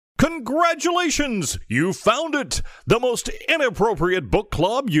Congratulations! You found it! The most inappropriate book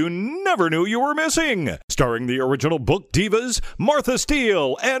club you never knew you were missing. Starring the original book divas Martha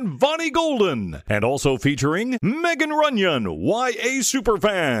Steele and Vonnie Golden. And also featuring Megan Runyon, YA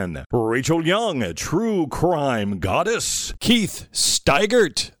superfan. Rachel Young, true crime goddess. Keith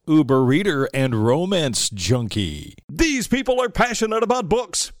Steigert, Uber reader and romance junkie. These people are passionate about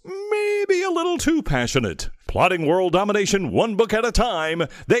books. Maybe a little too passionate. Plotting world domination one book at a time,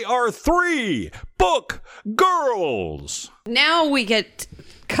 they are 3 book girls. Now we get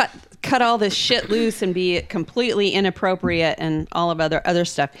cut all this shit loose and be completely inappropriate and all of other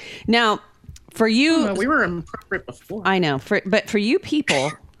stuff. Now, for you, we were inappropriate before. I know, but for you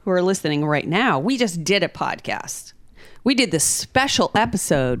people who are listening right now, we just did a podcast. We did this special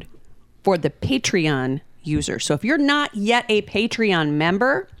episode for the Patreon users. So if you're not yet a Patreon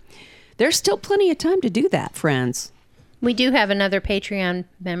member, there's still plenty of time to do that, friends. We do have another Patreon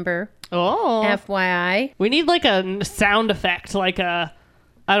member. Oh. FYI. We need like a sound effect, like a,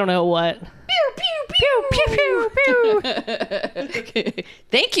 I don't know what. Pew, pew, pew, pew, pew, pew.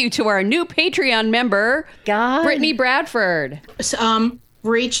 Thank you to our new Patreon member, Brittany Bradford.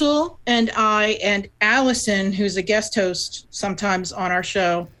 Rachel and I and Allison, who's a guest host sometimes on our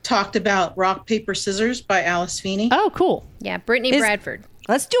show, talked about Rock, Paper, Scissors by Alice Feeney. Oh, cool. Yeah, Brittany Bradford.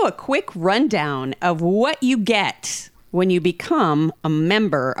 Let's do a quick rundown of what you get when you become a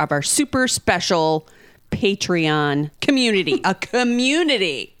member of our super special Patreon community. A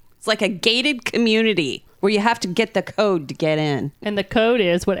community. It's like a gated community where you have to get the code to get in. And the code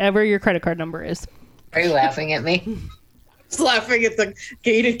is whatever your credit card number is. Are you laughing at me? Laughing at the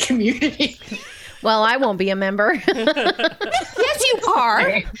gated community. Well, I won't be a member. Yes, you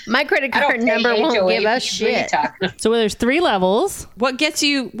are. My credit card number won't give us shit. So there's 3 levels. What do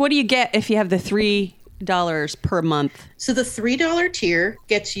you get if you have the $3 per month? So the $3 tier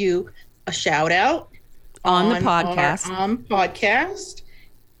gets you a shout out on the podcast, podcast,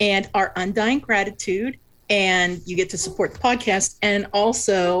 and our undying gratitude, and you get to support the podcast, and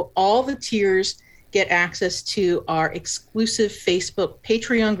also all the tiers get access to our exclusive Facebook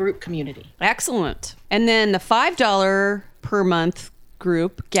Patreon group community. Excellent. And then the $5 per month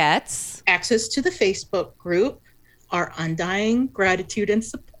group gets access to the Facebook group, our undying gratitude,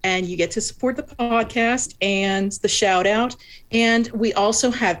 and you get to support the podcast and the shout out. And we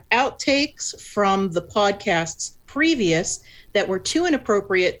also have outtakes from the podcasts previous that were too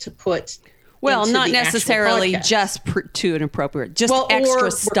inappropriate to put. Well, not necessarily just too inappropriate, just extra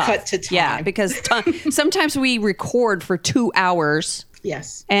stuff. Cut to time. Yeah, because sometimes we record for 2 hours.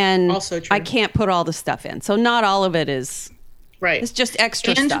 Yes. And also true. I can't put all the stuff in. So not all of it is. Right. It's just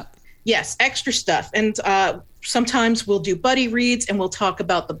extra stuff. Yes, extra stuff. And sometimes we'll do buddy reads and we'll talk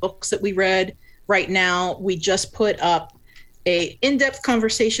about the books that we read. Right now, we just put up a in-depth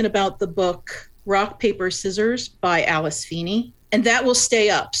conversation about the book Rock, Paper, Scissors by Alice Feeney. And that will stay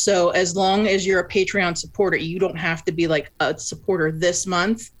up. So as long as you're a Patreon supporter, you don't have to be like a supporter this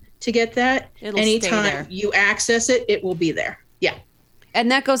month to get that. Anytime you access it, it will be there. Yeah.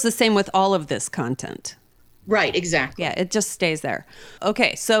 And that goes the same with all of this content. Right, exactly. Yeah, it just stays there.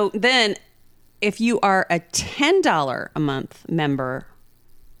 Okay, so then if you are a $10 a month member,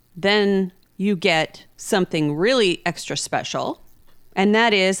 then you get something really extra special. And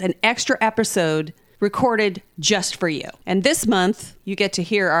that is an extra episode recorded just for you. And this month, you get to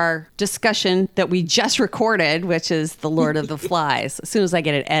hear our discussion that we just recorded, which is The Lord of the Flies, as soon as I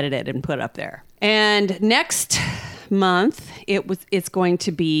get it edited and put up there. And next month, it's going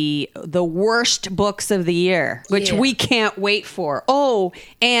to be the worst books of the year, which we can't wait for. Oh,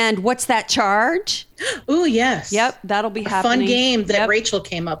 and what's that charge? Oh, yes. Yep, that'll be happening. Fun game that Rachel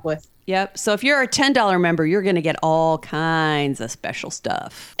came up with. Yep. So if you're a $10 member, you're going to get all kinds of special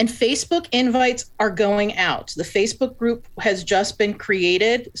stuff. And Facebook invites are going out. The Facebook group has just been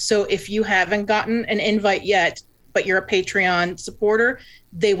created. So if you haven't gotten an invite yet, but you're a Patreon supporter,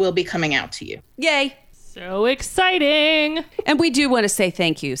 they will be coming out to you. Yay. So exciting. And we do want to say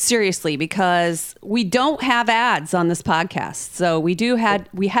thank you, seriously, because we don't have ads on this podcast. So we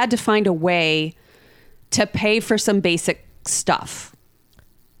had to find a way to pay for some basic stuff.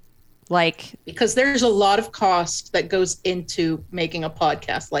 Because there's a lot of cost that goes into making a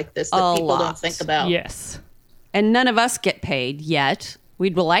podcast like this that people don't think about. Yes. And none of us get paid yet.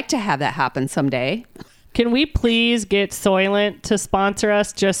 We'd like to have that happen someday. Can we please get Soylent to sponsor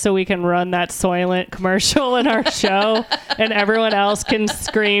us just so we can run that Soylent commercial in our show and everyone else can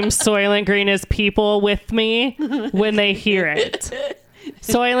scream Soylent Green is people with me when they hear it?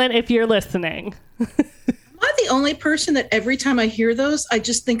 Soylent, if you're listening. Am I the only person that every time I hear those, I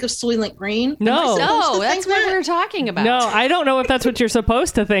just think of Soylent Green? No. No, that's what we were talking about. No, I don't know if that's what you're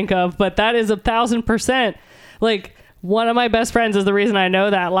supposed to think of, but that is 1,000%. Like, one of my best friends is the reason I know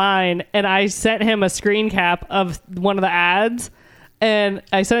that line, and I sent him a screen cap of one of the ads, and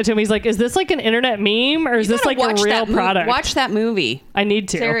I sent it to him. He's like, is this like an internet meme, or is this like a real product? Watch that movie. I need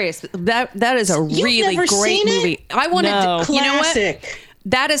to. Serious. That is a You've really never great seen it? movie. I want to. No. You know what? Classic.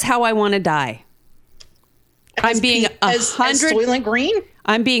 That is how I want to die. I'm being as 100. Soylent Green?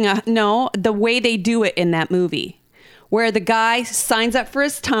 I'm being no. The way they do it in that movie, where the guy signs up for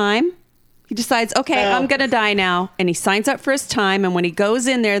his time. He decides, okay, I'm going to die now. And he signs up for his time. And when he goes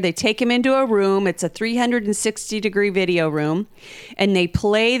in there, they take him into a room. It's a 360-degree video room. And they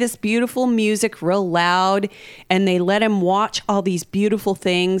play this beautiful music real loud. And they let him watch all these beautiful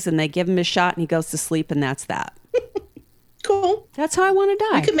things. And they give him a shot and he goes to sleep. And that's that. Cool. That's how I want to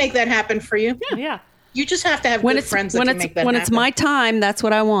die. I could make that happen for you. Yeah. You just have to have good friends that can make that happen. When it's my time, that's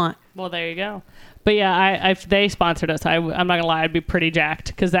what I want. Well, there you go. But yeah, if they sponsored us, I'm not going to lie, I'd be pretty jacked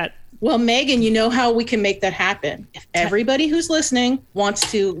because that. Well, Megan, you know how we can make that happen. If everybody who's listening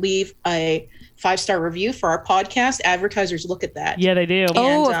wants to leave a 5-star review for our podcast, advertisers look at that. Yeah, they do.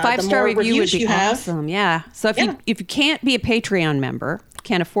 Oh, And, a the 5-star more review would reviews be you have- awesome. Yeah. So if Yeah. you can't be a Patreon member,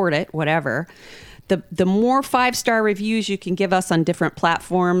 can't afford it, whatever, the more 5-star reviews you can give us on different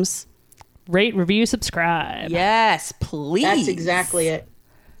platforms. Rate, review, subscribe. Yes, please. That's exactly it.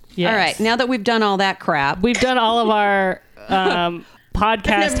 Yes. All right. Now that we've done all that crap, We've done all of our podcast I've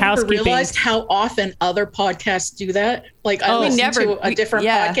never housekeeping. realized how often other podcasts do that. Like I listened to a different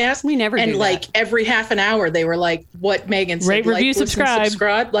podcast. We never and do like that. every half an hour they were like what Megan said. Rate, like, review, listen,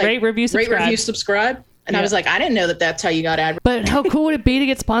 subscribe. Like, Rate, review, subscribe. Rate, review, subscribe. And I was like, I didn't know that that's how you got advertised. But how cool would it be to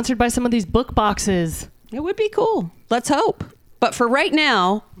get sponsored by some of these book boxes? it would be cool. Let's hope. But for right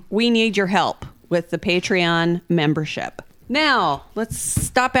now, we need your help with the Patreon membership. Now, let's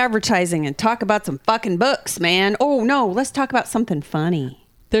stop advertising and talk about some fucking books, man. Oh, no, let's talk about something funny.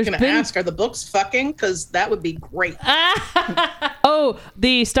 There's I'm been going to ask, are the books fucking? Because that would be great.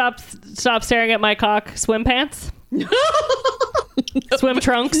 the stop staring at my cock swim pants. Swim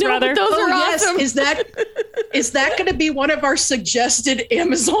trunks, rather. Those are yes. awesome. Is that going to be one of our suggested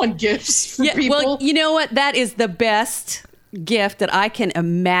Amazon gifts for people? Well, you know what? That is the best gift that I can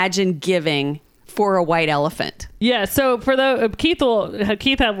imagine giving for a white elephant. Yeah, so for the Keith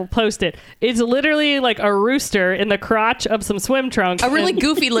will post it. It's literally like a rooster in the crotch of some swim trunks. A really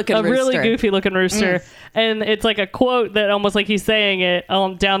goofy looking rooster. A really goofy looking rooster. And it's like a quote that almost like he's saying it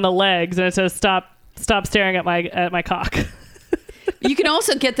down the legs, and it says stop staring at my cock. You can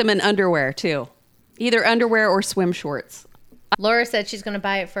also get them in underwear too. Either underwear or swim shorts. Laura said she's going to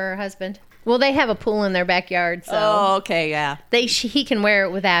buy it for her husband. Well, they have a pool in their backyard, so Oh, okay, yeah. he can wear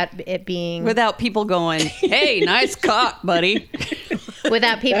it without it being Without people going, hey, nice cock, buddy.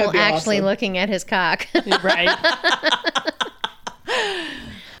 without people That'd be actually awesome. looking at his cock. Right.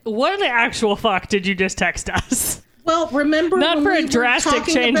 What in the actual fuck did you just text us? Well, remember Not when for a we were drastic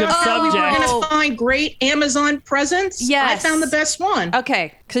talking change of about how we were subject. going to find great Amazon presents? Yes. I found the best one.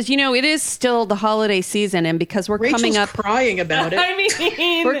 Okay, because it is still the holiday season, and because we're Rachel's coming up, crying about it. I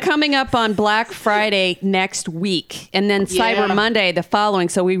mean, we're coming up on Black Friday next week, and then Cyber Yeah. Monday the following.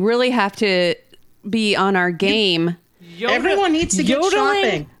 So we really have to be on our game. Everyone needs to get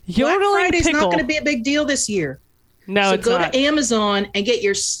shopping. Black Yodeling Friday's pickle. not going to be a big deal this year. No, So it's go not. to Amazon and get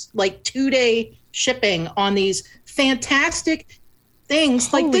your 2-day shipping on these fantastic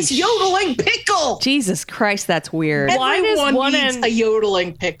things like this yodeling pickle. Jesus Christ, that's weird. Why does Everyone one needs end- a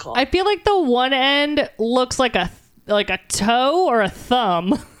yodeling pickle. I feel like the one end looks like a toe or a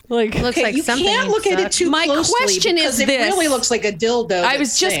thumb. Like Looks Okay, like you something can't look at it sucks. too My closely question is because it this. really looks like a dildo. I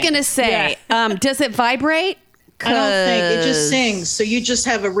was just going to say, does it vibrate? I don't think it just 'Cause- sings. So you just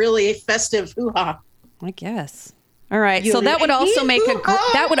have a really festive hoo-ha. I guess. All right. You So that would also make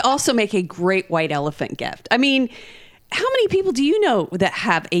hoo-ha. that would also make a great white elephant gift. I mean, how many people do you know that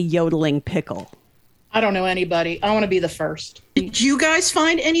have a yodeling pickle? I don't know anybody. I want to be the first. Did you guys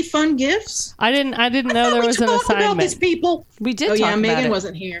find any fun gifts? I didn't know there was an Talk about this, assignment. people. We did Oh talk yeah, about Megan it.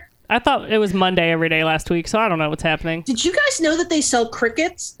 wasn't here. I thought it was Monday every day last week, so I don't know what's happening. Did you guys know that they sell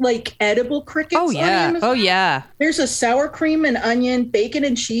crickets, like edible crickets? Oh on yeah. Amazon? Oh yeah. There's a sour cream and onion, bacon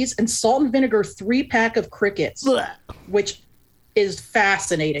and cheese, and salt and vinegar 3-pack of crickets, which is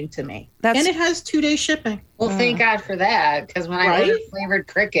fascinating to me. That's- and it has 2-day shipping. Well, thank God for that, because when I Right? order flavored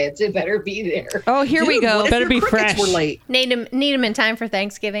crickets, it better be there. Oh, here we Dude, go. what if Better your be crickets fresh. Were late? Need them in time for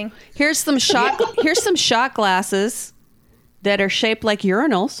Thanksgiving. Here's some shot glasses that are shaped like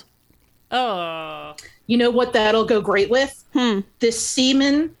urinals. Oh. You know what that'll go great with? This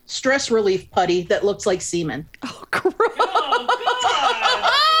semen stress relief putty that looks like semen. Oh, gross.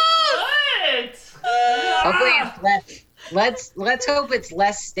 Hopefully it's less. Let's hope it's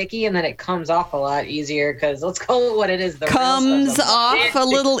less sticky and that it comes off a lot easier. Because let's call it what it is. The real Comes stuff's off a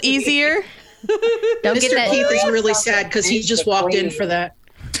little easier. Don't Mr. get that. Keith is real really stuff sad because he is just the walked in cream. for that.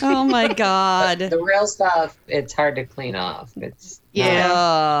 Oh my God. The real stuff, it's hard to clean off. It's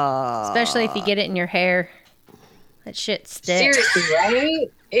Yeah. Especially if you get it in your hair. That shit sticks. seriously, right?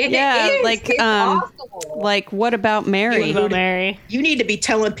 It Yeah, is. like, It's awful. Like, what about Mary? What about Mary? You need to be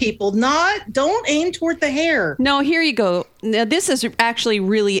telling people don't aim toward the hair. No, here you go. Now, this is actually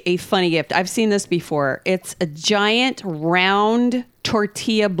really a funny gift. I've seen this before. It's a giant round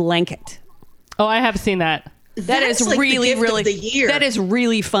tortilla blanket. Oh, I have seen that. That is That's like the really, gift of really, the year. that is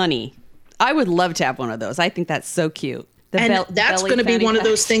really funny. I would love to have one of those. I think that's so cute. The And that's belly going to be fanny one of pack.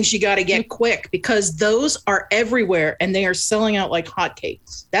 those things you got to get quick because those are everywhere and they are selling out like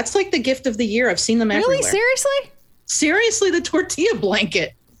hotcakes. That's like the gift of the year. I've seen them Really? everywhere. Seriously? Seriously, the tortilla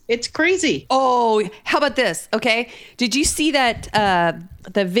blanket. It's crazy. Oh, how about this? Okay. Did you see that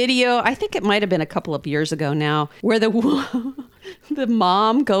the video? I think it might have been a couple of years ago now, where the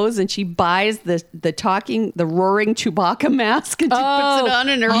mom goes and she buys the roaring Chewbacca mask and she puts it on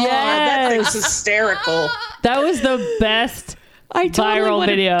in her That Yes. thing's hysterical. That was the best viral wanna,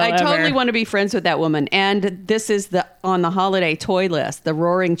 video I totally ever. want to be friends with that woman. And this is on the holiday toy list, the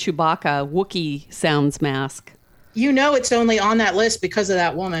roaring Chewbacca Wookiee sounds mask. You know it's only on that list because of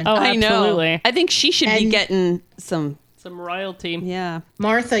that woman. Oh, I know. absolutely. I think she should be And- getting some. Some royalty. Yeah.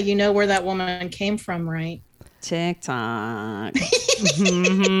 Martha, you know where that woman came from, right? TikTok.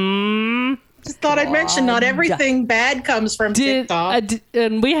 Just thought I'd mention not everything bad comes from TikTok.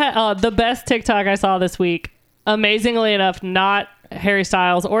 And we had the best TikTok I saw this week, amazingly enough, not Harry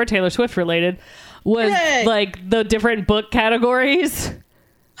Styles or Taylor Swift related, was Hooray. like the different book categories.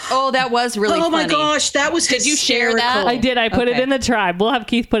 Oh, that was really oh my funny. gosh, that was Did you share that? hysterical. I did. I put it Okay. in the tribe. We'll have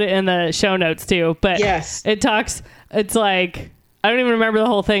Keith put it in the show notes too. But Yes. it talks. It's like I don't even remember the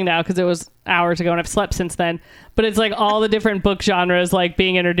whole thing now because it was hours ago and I've slept since then. But it's like all the different book genres like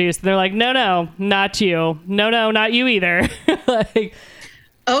being introduced. They're like, no, not you. No, not you either. Like,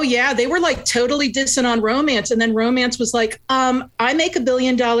 Oh yeah, they were like totally dissing on romance, and then romance was like, I make $1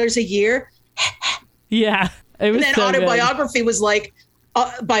 billion a year. yeah, it was And then so good. autobiography was like,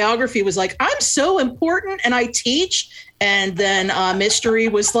 I'm so important and I teach. And then mystery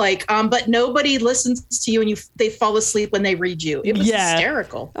was like, but nobody listens to you and they fall asleep when they read you. It was Yeah.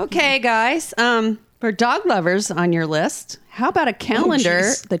 hysterical. Okay, guys. For dog lovers on your list, how about a calendar,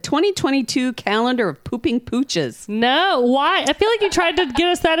 jeez. the 2022 calendar of pooping pooches? No, why? I feel like you tried to get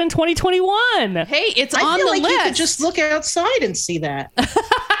us that in 2021. Hey, it's I on feel the like list. you could just look outside and see that.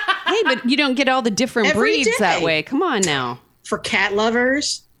 Hey, but you don't get all the different Every breeds that day. way. Come on now. For cat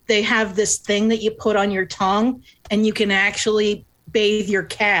lovers, they have this thing that you put on your tongue and you can actually bathe your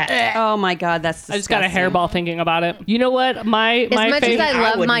cat. Oh my God, that's disgusting. I just got a hairball thinking about it. You know what? My As much favorite. as I I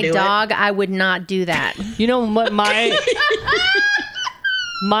love wouldn't my do it. dog, I would not do that. You know what? My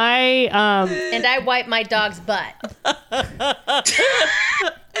And I wipe my dog's butt.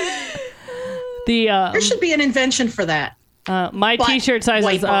 There should be an invention for that. my Butt T-shirt size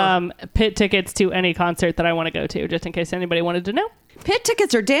is wiper. pit tickets to any concert that I want to go to, just in case anybody wanted to know. Pit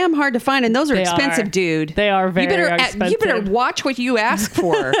tickets are damn hard to find, and those are They expensive, are. dude. They are very You expensive. better watch what you ask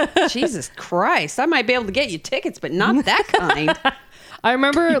for. Jesus Christ. I might be able to get you tickets, but not that kind. I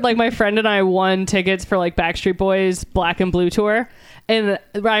remember like my friend and I won tickets for like Backstreet Boys Black and Blue tour. And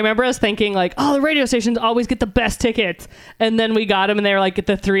I remember us thinking like, oh, the radio stations always get the best tickets. And then we got them and they were like at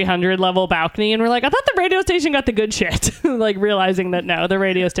the 300 level balcony. And we're like, I thought the radio station got the good shit. Like realizing that no, the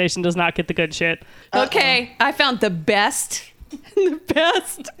radio station does not get the good shit. Okay, I found the best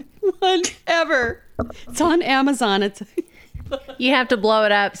one ever. It's on Amazon. It's You have to blow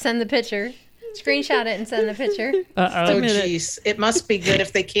it up, send the picture, screenshot it, and send the picture. Oh, jeez. It must be good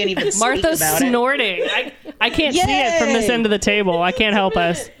if they can't even speak Martha's about it. snorting. I can't see it from this Yay! end of the table. I can't help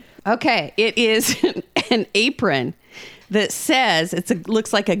us. okay. It is an apron that says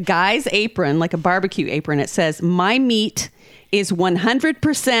looks like a guy's apron, like a barbecue apron. It says, "My meat is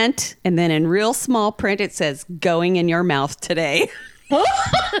 100%," and then in real small print it says, "Going in your mouth today."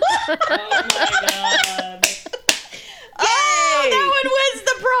 Oh, that one wins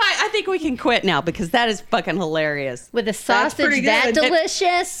the prize. I think we can quit now because that is fucking hilarious. With a pretty sausage that good.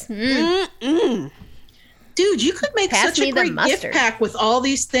 delicious. Dude, you could make Pass such me a the great mustard. gift pack with all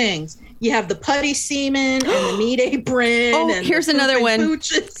these things. You have the putty semen and the meat apron. Oh, and here's the another pooping one.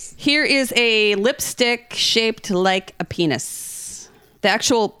 pooches. Here is a lipstick shaped like a penis. The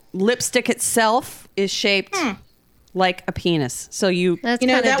actual lipstick itself is shaped like a penis. So That's You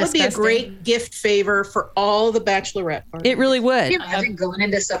know, kinda that would be a disgusting. great gift favor for all the bachelorette parties. it really would. Can you imagine going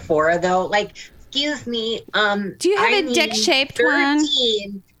into Sephora though? Like, excuse me, Do you have I a need dick-shaped one?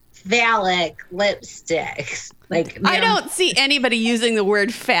 13 phallic lipsticks. Like, I ma'am, don't see anybody using the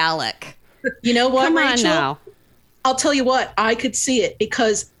word phallic. You know what, Come on Rachel? now. I'll tell you what, I could see it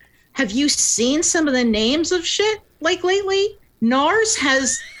because have you seen some of the names of shit like lately? NARS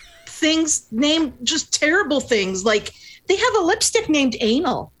has things named just terrible things. Like they have a lipstick named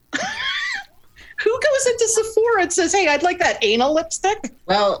Anal. Who goes into Sephora and says, hey, I'd like that anal lipstick?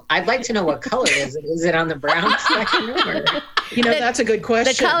 Well, I'd like to know what color is it? Is it on the brown section? Or? You know, that's a good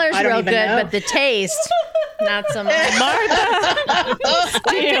question. The color's I don't real even good, know. but the taste, not so much.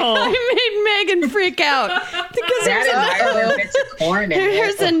 I made Megan freak out because That environment bits of corn in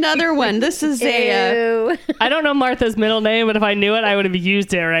here's there. another one. This is a Ew. I don't know Martha's middle name, but if I knew it, I would have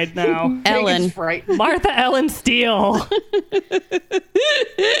used it right now. Ellen. Megan's frightened. Martha Ellen Steele.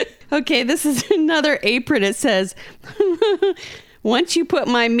 Okay, this is another apron. It says, once you put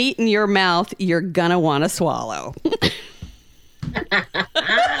my meat in your mouth, you're gonna want to swallow.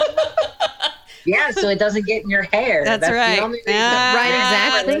 Yeah, so it doesn't get in your hair. That's right. The only reason. Right,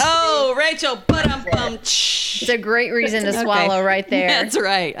 exactly. Oh, Rachel, It's a great reason to swallow right there. That's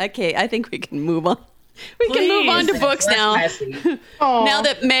right. Okay, I think we can move on. We can move on to books Less now. messy. Now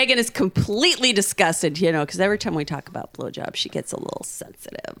that Megan is completely disgusted, because every time we talk about blowjobs, she gets a little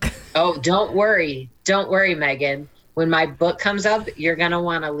sensitive. Oh, don't worry. Don't worry, Megan. When my book comes up, you're going to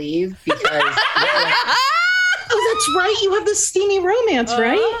want to leave because, Oh, that's right. You have the steamy romance,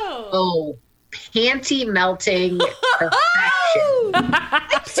 right? oh, panty melting perfection.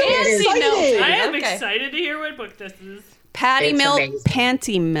 It is- Fancy melting. I am Okay. excited to hear what book this is. Patty It's melt, amazing.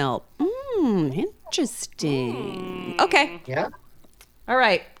 panty melt. Interesting. Okay. Yeah. All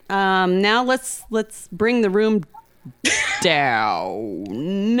right. Now let's bring the room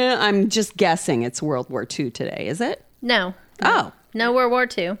down. I'm just guessing it's World War II today, is it? No. Oh. No World War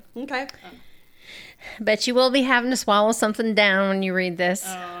II. Okay. But you will be having to swallow something down when you read this.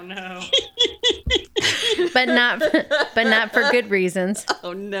 Oh no. But not for good reasons.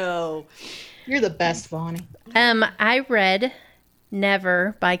 Oh no. You're the best, Vonnie. I read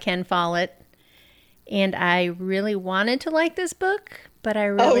Never by Ken Follett, and I really wanted to like this book, but I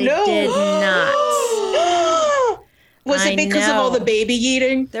really did not. Was I it because of all know. the baby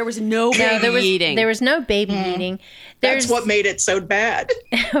eating? There was no baby No, eating. there was no baby eating. That's what made it so bad.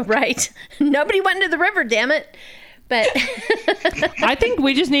 Right. Nobody went into the river, damn it. But I think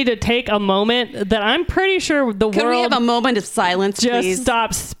we just need to take a moment that I'm pretty sure the Could we world have a moment of silence, just please?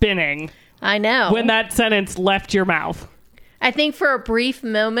 stopped spinning I know. when that sentence left your mouth. I think for a brief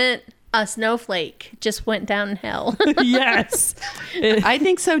moment, a snowflake just went down hell. Yes. I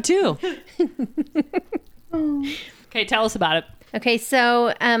think so too. Okay, tell us about it. Okay,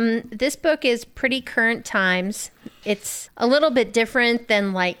 so this book is pretty current times. It's a little bit different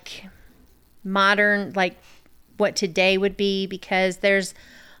than like modern, like what today would be, because there's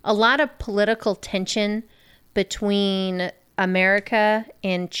a lot of political tension between America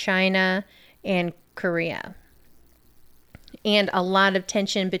and China and Korea, and a lot of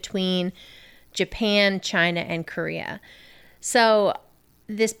tension between Japan, China, and Korea. So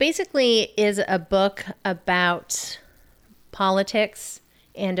this basically is a book about politics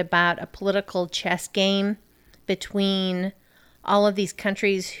and about a political chess game between all of these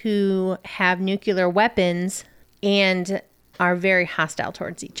countries who have nuclear weapons and are very hostile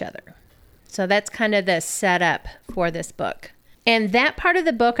towards each other. So that's kind of the setup for this book. And that part of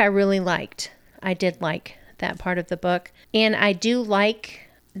the book I really liked. I did like that part of the book. And I do like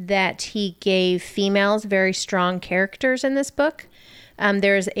that he gave females very strong characters in this book.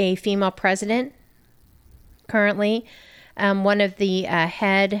 There's a female president currently. One of the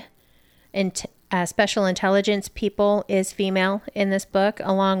head special intelligence people is female in this book,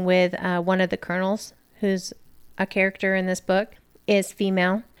 along with one of the colonels, who's a character in this book, is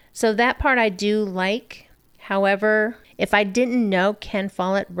female. So that part I do like. However, if I didn't know Ken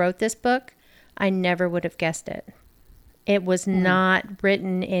Follett wrote this book, I never would have guessed it. It was not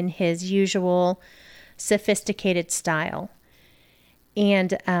written in his usual sophisticated style.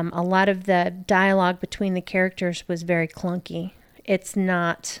 And a lot of the dialogue between the characters was very clunky. It's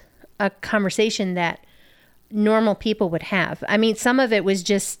not a conversation that normal people would have. I mean, some of it was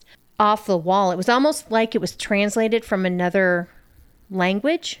just off the wall. It was almost like it was translated from another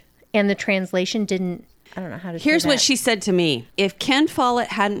language, and the translation didn't, I don't know how to say Here's that. what she said to me. If Ken Follett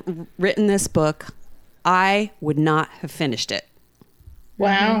hadn't written this book, I would not have finished it.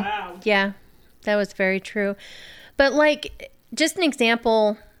 Wow. Yeah, that was very true. But like, just an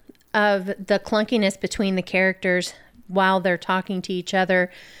example of the clunkiness between the characters while they're talking to each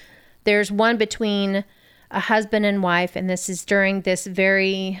other. There's one between a husband and wife, and this is during this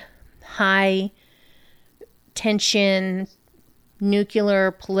very high tension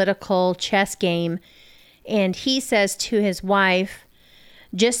nuclear political chess game. And he says to his wife,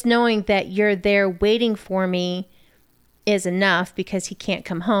 just knowing that you're there waiting for me is enough, because he can't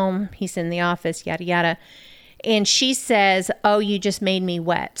come home. He's in the office, yada, yada. And she says, oh, you just made me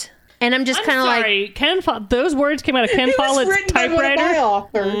wet. And I'm just kind of like... Ken those words came out of Ken Follett's typewriter? By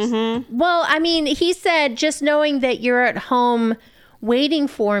authors. Mm-hmm. Well, I mean, he said, just knowing that you're at home waiting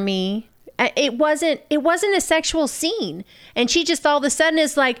for me, it wasn't a sexual scene. And she just all of a sudden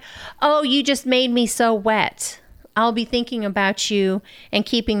is like, oh, you just made me so wet. I'll be thinking about you and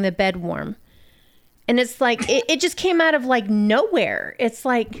keeping the bed warm. And it's like, it just came out of like nowhere. It's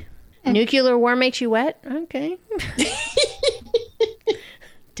like, nuclear war makes you wet? Okay.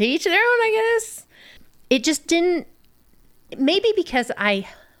 To each their own, I guess. It just didn't, maybe because I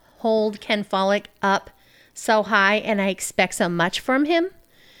hold Ken Follett up so high and I expect so much from him.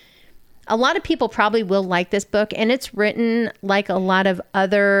 A lot of people probably will like this book, and it's written like a lot of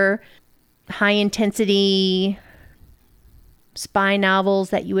other high intensity spy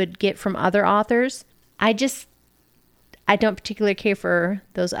novels that you would get from other authors. I don't particularly care for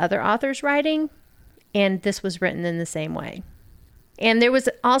those other authors' writing, and this was written in the same way. And there was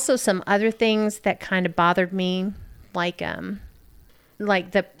also some other things that kind of bothered me, like the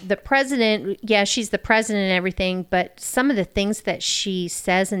president. Yeah, she's the president and everything, but some of the things that she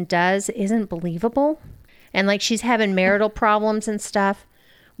says and does isn't believable. And like, she's having marital problems and stuff,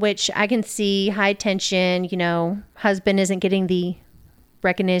 which I can see, high tension, husband isn't getting the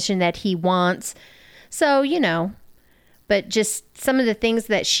recognition that he wants. So, but just some of the things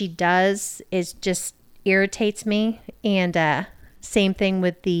that she does is just irritates me. And same thing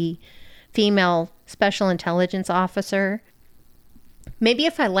with the female special intelligence officer. Maybe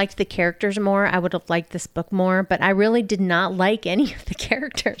if I liked the characters more, I would have liked this book more, but I really did not like any of the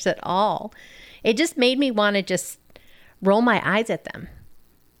characters at all. It just made me want to just roll my eyes at them.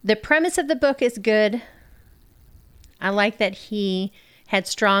 The premise of the book is good. I like that he had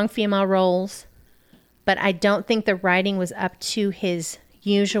strong female roles, but I don't think the writing was up to his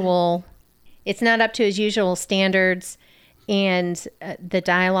usual, it's not up to his usual standards, and the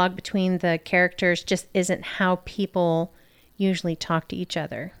dialogue between the characters just isn't how people usually talk to each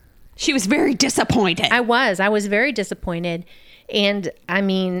other. She was very disappointed. I was very disappointed. And I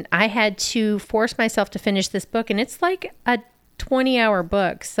mean, I had to force myself to finish this book, and it's like a 20-hour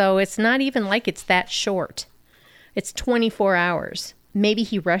book. So it's not even like it's that short. It's 24 hours. Maybe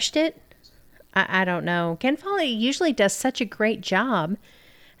he rushed it. I don't know. Ken Follett usually does such a great job.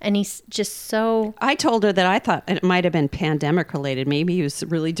 And he's just so... I told her that I thought it might have been pandemic related. Maybe he was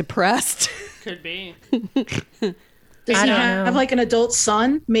really depressed. Could be. Does he have like an adult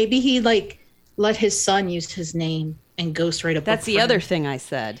son? Maybe he like let his son use his name and ghostwrite a book. That's the other thing I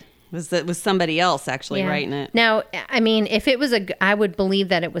said. Was somebody else actually writing it? Now, I mean, if it was I would believe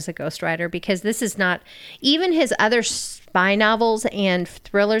that it was a ghostwriter, because this is not, even his other spy novels and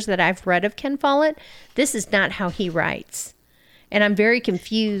thrillers that I've read of Ken Follett, this is not how he writes. And I'm very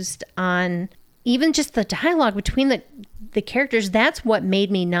confused on even just the dialogue between the characters. That's what made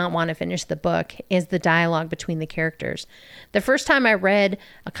me not want to finish the book, is the dialogue between the characters. The first time I read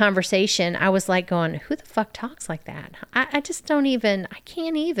a conversation, I was like going, who the fuck talks like that? I just don't even, I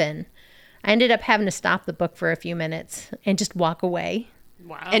can't even. I ended up having to stop the book for a few minutes and just walk away.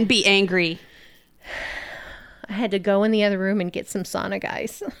 Wow. And be angry. I had to go in the other room and get some Sonic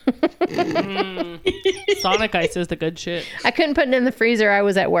Ice. Sonic Ice is the good shit. I couldn't put it in the freezer. I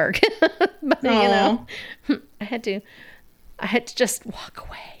was at work. But, I had to just walk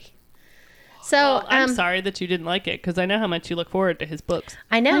away. So well, I'm sorry that you didn't like it, because I know how much you look forward to his books.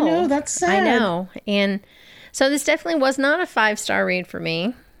 I know. That's sad. I know. And so this definitely was not a 5-star read for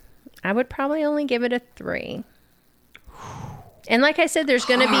me. I would probably only give it a 3. And like I said, there's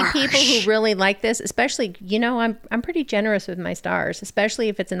going to be people who really like this, especially, I'm pretty generous with my stars, especially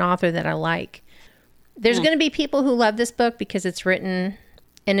if it's an author that I like. There's going to be people who love this book because it's written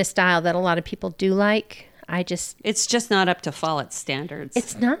in a style that a lot of people do like. It's just not up to Follett's standards.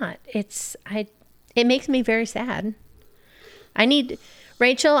 It's not. It makes me very sad.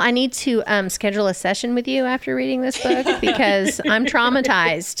 Rachel, I need to schedule a session with you after reading this book, because I'm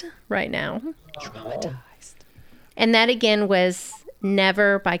traumatized right now. Traumatized. And that again was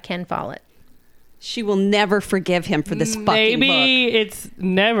Never by Ken Follett. She will never forgive him for this fucking book. Maybe it's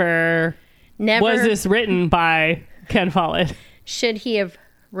never was this written by Ken Follett. Should he have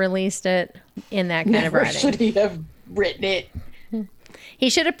released it in that kind of writing? Should he have written it. He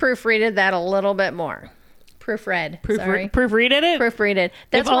should have proofreaded that a little bit more. Sorry. Proofreaded it? Proofreaded.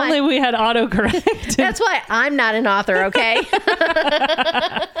 If only we had autocorrect. That's why I'm not an author, okay?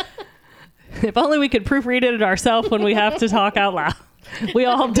 If only we could proofread it ourselves when we have to talk out loud. We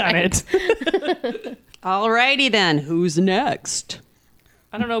all have done it. Alrighty then. Who's next?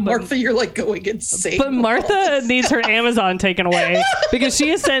 I don't know, but Martha, you're like going insane. But Martha needs her Amazon taken away because she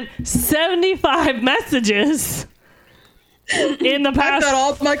has sent 75 messages in the past. I've got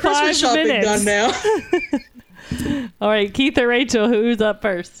all my Christmas shopping done now. All right, Keith or Rachel, who's up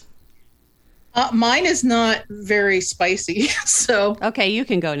first? Mine is not very spicy, so Okay, you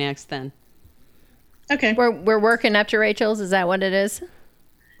can go next then. okay. We're working up to Rachel's. Is that what it is?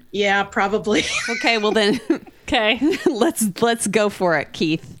 Yeah, probably. Okay, well then, Okay. let's go for it,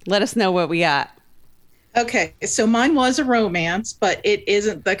 Keith. Let us know what we got. Okay, so mine was a romance, but it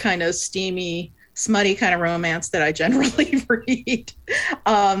isn't the kind of steamy, smutty kind of romance that I generally read.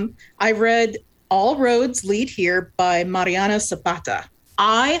 I read All Roads Lead Here by Mariana Zapata.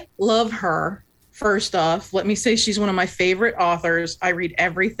 I love her. First off, let me say she's one of my favorite authors. I read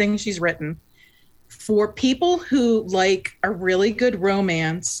everything she's written. For people who like a really good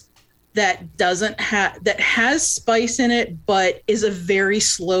romance that has spice in it, but is a very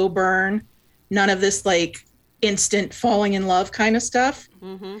slow burn, none of this like instant falling in love kind of stuff.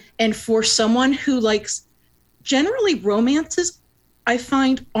 Mm-hmm. And for someone who likes, generally romances, I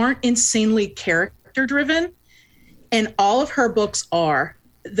find aren't insanely character driven, and all of her books are.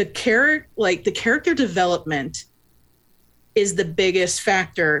 The character development is the biggest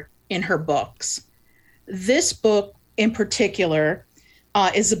factor in her books. This book in particular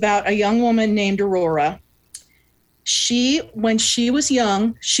is about a young woman named Aurora. When she was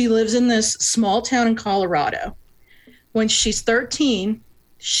young, she lives in this small town in Colorado. When she's 13,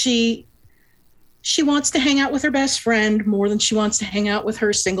 she wants to hang out with her best friend more than she wants to hang out with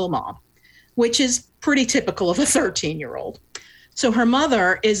her single mom, which is pretty typical of a 13-year-old. So her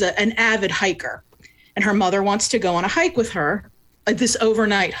mother is an avid hiker, and her mother wants to go on a hike with her, this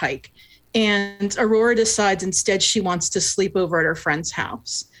overnight hike. And Aurora decides instead she wants to sleep over at her friend's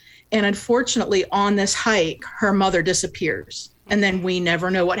house. And unfortunately, on this hike, her mother disappears. And then we never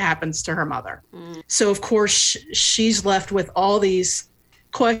know what happens to her mother. So, of course, she's left with all these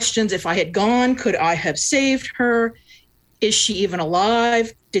questions. If I had gone, could I have saved her? Is she even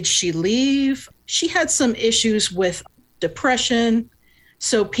alive? Did she leave? She had some issues with depression.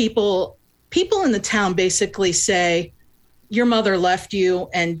 So people in the town basically say, your mother left you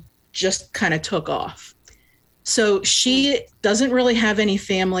and just kind of took off. So she doesn't really have any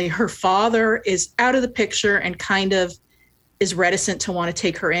family. Her father is out of the picture and kind of is reticent to want to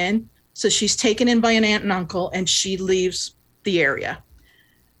take her in. So she's taken in by an aunt and uncle, and she leaves the area.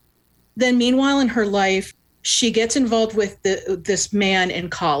 Then meanwhile in her life, she gets involved with this man in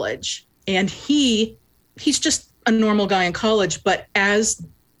college, and he's just a normal guy in college. But as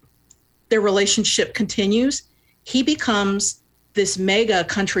their relationship continues, he becomes this mega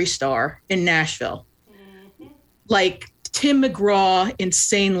country star in Nashville, like Tim McGraw,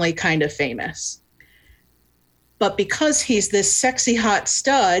 insanely kind of famous. But because he's this sexy hot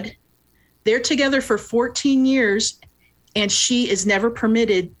stud, they're together for 14 years, and she is never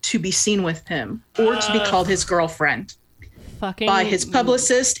permitted to be seen with him or to be called his girlfriend by his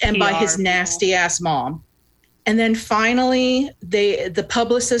publicist and by his nasty ass mom. And then finally, the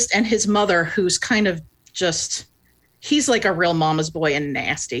publicist and his mother, who's kind of just, he's like a real mama's boy and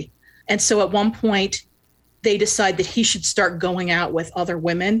nasty. And so at one point, they decide that he should start going out with other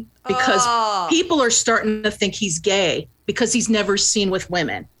women because people are starting to think he's gay because he's never seen with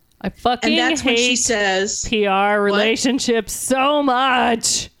women. I fucking and that's hate when she says, PR relationships so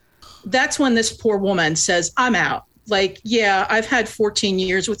much. That's when this poor woman says, I'm out. Like, yeah, I've had 14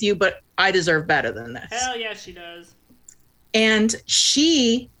 years with you, but I deserve better than this. Hell yeah, she does. And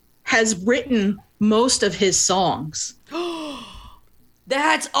she has written most of his songs.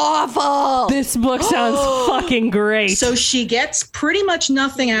 That's awful. This book sounds fucking great. So she gets pretty much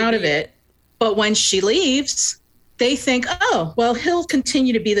nothing out of it. But when she leaves, they think, oh, well, he'll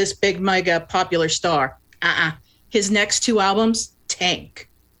continue to be this big, mega popular star. His next two albums tank.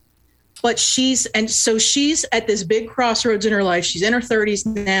 But she's at this big crossroads in her life. She's in her 30s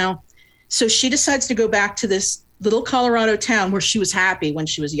now. So she decides to go back to this little Colorado town where she was happy when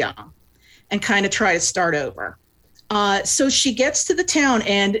she was young and kind of try to start over. So she gets to the town,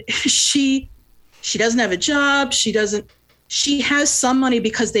 and she doesn't have a job. She has some money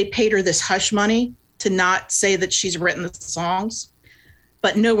because they paid her this hush money to not say that she's written the songs,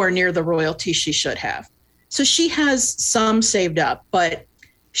 but nowhere near the royalty she should have. So she has some saved up, but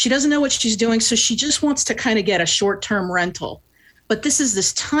She doesn't know what she's doing, so she just wants to kind of get a short-term rental. But this is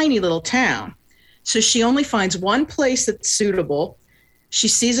this tiny little town. So she only finds one place that's suitable. She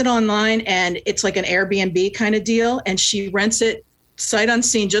sees it online, and it's like an Airbnb kind of deal, and she rents it sight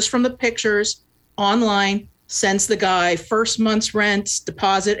unseen just from the pictures online, sends the guy first month's rent,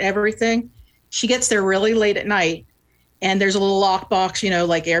 deposit, everything. She gets there really late at night, and there's a little lockbox,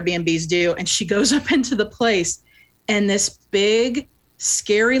 like Airbnbs do, and she goes up into the place, and this big,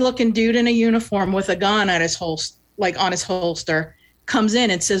 scary-looking dude in a uniform with a gun at his on his holster comes in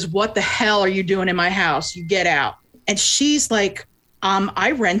and says, "What the hell are you doing in my house? You get out." And she's like,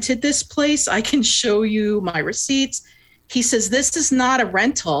 I rented this place. I can show you my receipts. He says, "This is not a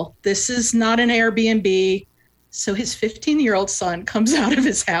rental. This is not an Airbnb." So his 15-year-old son comes out of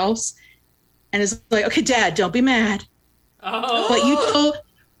his house and is like, "Okay, Dad, don't be mad. Oh.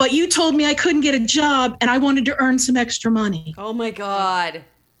 But you told me I couldn't get a job and I wanted to earn some extra money." Oh my God.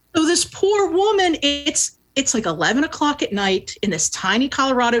 So this poor woman, it's like 11 o'clock at night in this tiny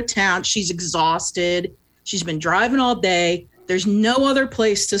Colorado town. She's exhausted. She's been driving all day. There's no other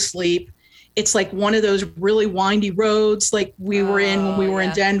place to sleep. It's like one of those really windy roads like we were in when we were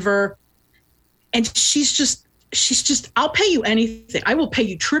in Denver. And she's just, "I'll pay you anything. I will pay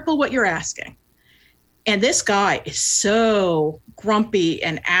you triple what you're asking." And this guy is so grumpy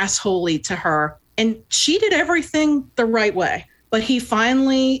and assholey to her. And she did everything the right way. But he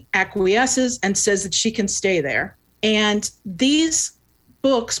finally acquiesces and says that she can stay there. And these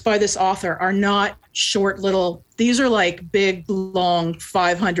books by this author are not short little, these are like big, long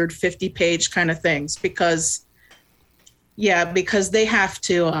 550-page kind of things because they have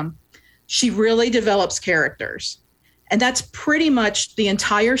to, she really develops characters. And that's pretty much the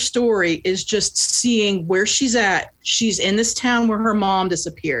entire story, is just seeing where she's at. She's in this town where her mom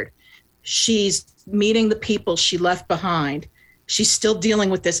disappeared. She's meeting the people she left behind. She's still dealing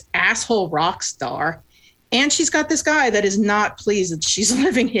with this asshole rock star. And she's got this guy that is not pleased that she's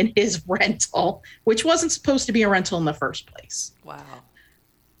living in his rental, which wasn't supposed to be a rental in the first place. Wow.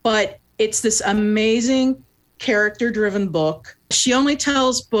 But it's this amazing character-driven book. She only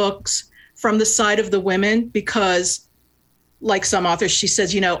tells books from the side of the women because, like some authors, she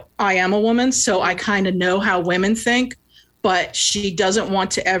says, I am a woman, so I kind of know how women think, but she doesn't want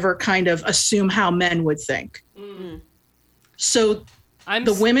to ever kind of assume how men would think. Mm-hmm. So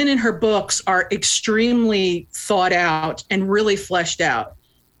the women in her books are extremely thought out and really fleshed out.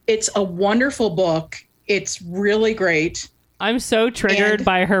 It's a wonderful book. It's really great. I'm so triggered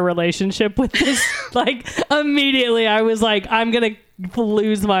by her relationship with this. Immediately I was like, I'm going to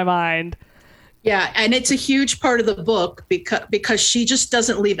lose my mind. Yeah, and it's a huge part of the book because she just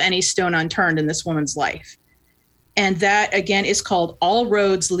doesn't leave any stone unturned in this woman's life. And that, again, is called All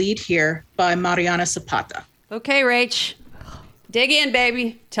Roads Lead Here by Mariana Zapata. Okay, Rach. Dig in,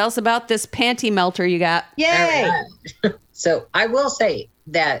 baby. Tell us about this panty melter you got. Yay! Right. So I will say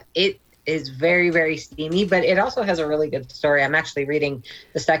that it is very, very steamy, but it also has a really good story. I'm actually reading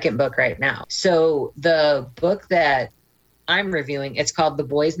the second book right now. So the book that I'm reviewing, it's called The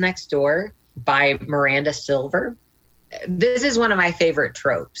Boys Next Door by Miranda Silver. This is one of my favorite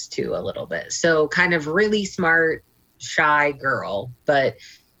tropes too, a little bit. So kind of really smart, shy girl,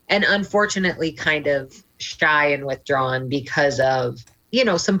 and unfortunately kind of shy and withdrawn because of,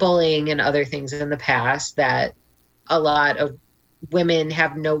 some bullying and other things in the past that a lot of women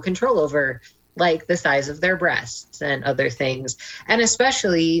have no control over, like the size of their breasts and other things. And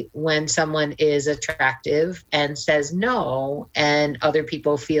especially when someone is attractive and says no, and other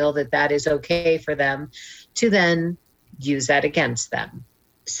people feel that that is okay for them to then use that against them.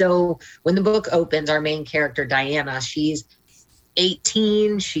 So when the book opens, our main character, Diana, she's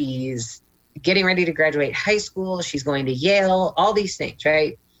 18, she's getting ready to graduate high school, she's going to Yale, all these things,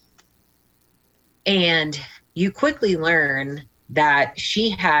 right? And you quickly learn that she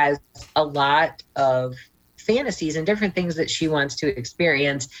has a lot of fantasies and different things that she wants to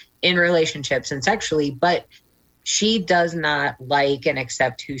experience in relationships and sexually, but she does not like and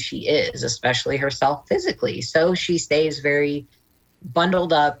accept who she is, especially herself physically. So she stays very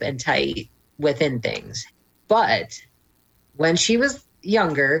bundled up and tight within things. But when she was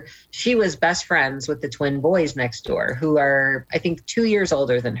younger, she was best friends with the twin boys next door, who are, I think, 2 years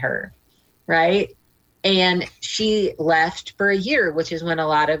older than her, right? And she left for a year, which is when a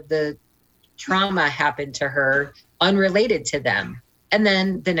lot of the trauma happened to her unrelated to them. And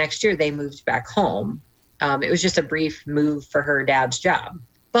then the next year they moved back home. It was just a brief move for her dad's job,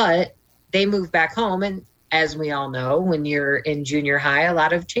 but they moved back home. And as we all know, when you're in junior high, a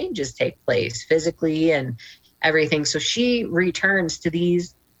lot of changes take place physically and everything. So she returns to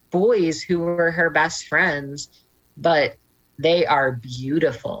these boys who were her best friends, but they are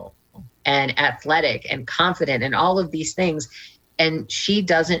beautiful and athletic and confident and all of these things. And she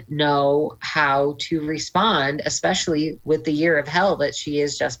doesn't know how to respond, especially with the year of hell that she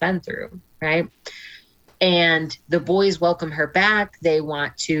has just been through, right? And the boys welcome her back. They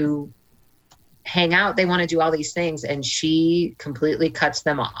want to hang out. They want to do all these things. And she completely cuts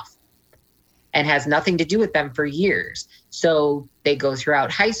them off and has nothing to do with them for years. So they go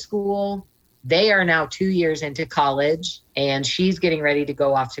throughout high school. They are now 2 years into college, and she's getting ready to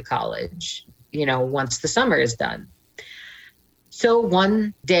go off to college, once the summer is done. So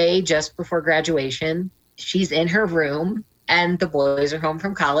one day just before graduation, she's in her room and the boys are home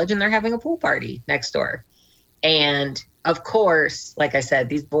from college and they're having a pool party next door. And of course, like I said,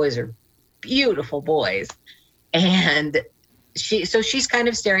 these boys are beautiful boys. And she's kind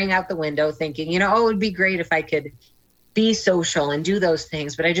of staring out the window thinking, it would be great if I could be social and do those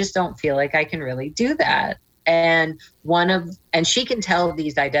things, but I just don't feel like I can really do that. And she can tell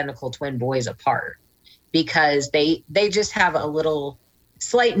these identical twin boys apart because they just have a little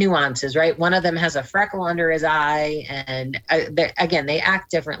slight nuances, right? One of them has a freckle under his eye, and they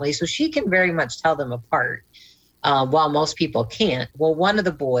act differently. So she can very much tell them apart, while most people can't. Well, one of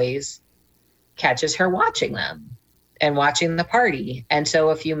the boys catches her watching them and watching the party. And so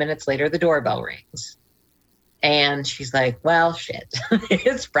a few minutes later, the doorbell rings. And she's like, well, shit,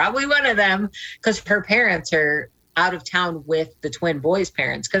 it's probably one of them, because her parents are out of town with the twin boys'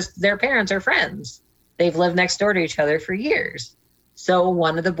 parents because their parents are friends. They've lived next door to each other for years. So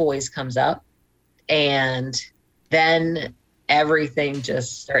one of the boys comes up, and then everything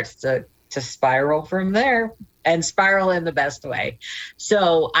just starts to spiral from there, and spiral in the best way.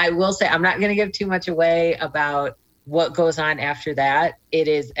 So I will say, I'm not going to give too much away about what goes on after that. It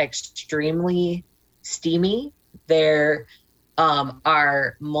is extremely steamy. There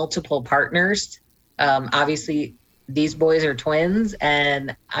are multiple partners. Obviously, these boys are twins,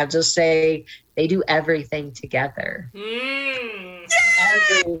 and I'll just say they do everything together.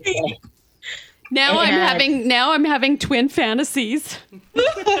 Everything. Now I'm having twin fantasies in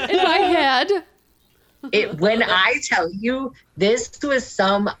my head. When I tell you, this was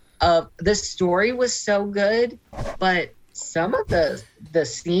the story was so good, but some of the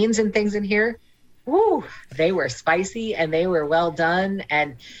scenes and things in here, woo, they were spicy and they were well done,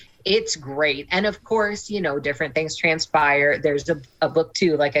 and it's great. And of course, different things transpire. There's a book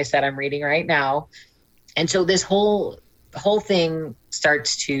too, like I said, I'm reading right now. And so this whole thing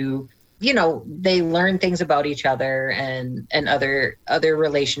starts to, they learn things about each other, and other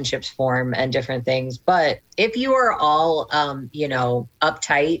relationships form and different things. But if you are all,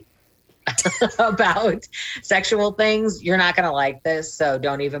 uptight about sexual things, you're not going to like this. So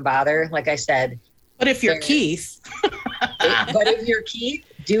don't even bother. Like I said. But if you're Keith.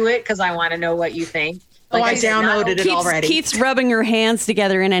 Do it, because I want to know what you think. Like I downloaded it already. Keith's rubbing her hands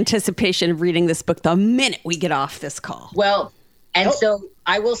together in anticipation of reading this book the minute we get off this call. Well, and so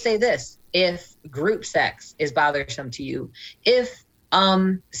I will say this. If group sex is bothersome to you, if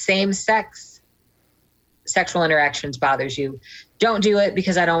same-sex sexual interactions bothers you, don't do it,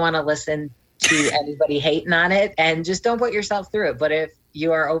 because I don't want to listen to anybody hating on it, and just don't put yourself through it. But if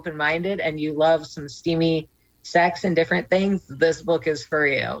you are open-minded and you love some steamy sex and different things, this book is for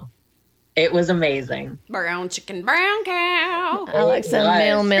you. It was amazing. Brown chicken, brown cow. I like some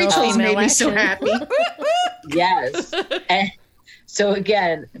male, Rachel's female made me so action. happy. Yes. And so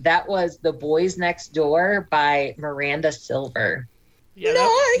again, that was The Boys Next Door by Miranda Silver. Yeah,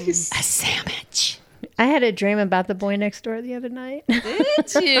 Nice. A sandwich. I had a dream about the boy next door the other night.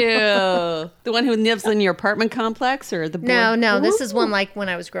 Did you? The one who lives in your apartment complex, or the boy? No, this is one like when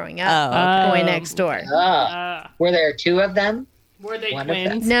I was growing up. Oh, Boy Next Door. Were there two of them? Were they One of them.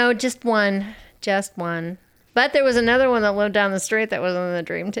 twins? No, just one. Just one. But there was another one that lived down the street that was in the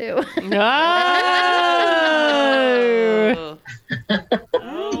dream too. Oh.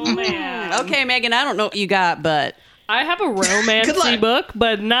 Oh, man. Okay, Megan, I don't know what you got, but I have a Good romancy luck. book,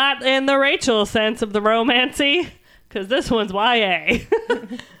 but not in the Rachel sense of the romancy, because this one's YA.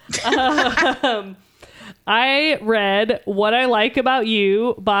 I read What I Like About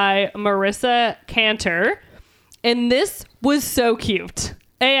You by Marissa Cantor, and this was so cute.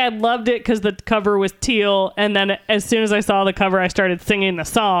 I loved it because the cover was teal, and then as soon as I saw the cover, I started singing the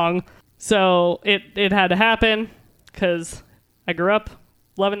song. So it had to happen, because I grew up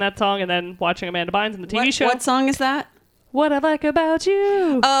loving that song and then watching Amanda Bynes in the TV show. What song is that? What I Like About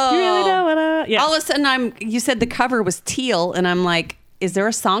You. Oh. You really know what I... Yeah. All of a sudden, you said the cover was teal, and I'm like, is there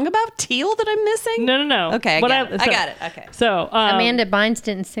a song about teal that I'm missing? No. Okay, I What got it. Okay. So, Amanda Bynes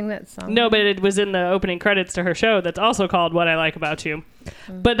didn't sing that song. no, but it was in the opening credits to her show that's also called What I Like About You,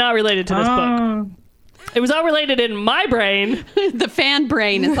 but not related to this book. It was all related in my brain. The fan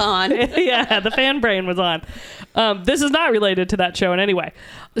brain is on. Yeah, the fan brain was on. This is not related to that show in any way.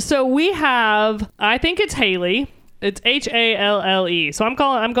 So we have, I think it's Haley. It's Halle. So I'm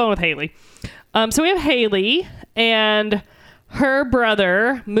going with Haley. So we have Haley and her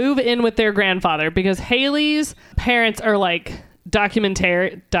brother move in with their grandfather because Haley's parents are like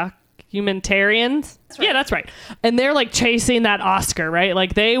documentarians. That's right. Yeah, that's right. And they're like chasing that Oscar, right?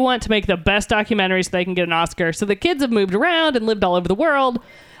 Like they want to make the best documentary so they can get an Oscar. So the kids have moved around and lived all over the world.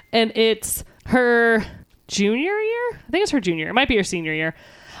 And it's her junior year? I think it's her junior. It might be her senior year.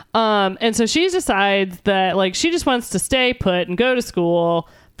 And so she decides that like she just wants to stay put and go to school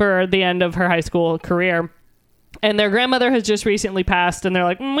for the end of her high school career. And their grandmother has just recently passed and they're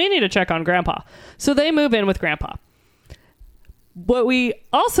like, we need to check on grandpa. So they move in with grandpa. What we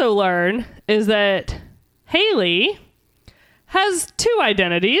also learn is that Haley has two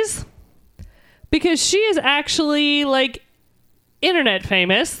identities because she is actually like internet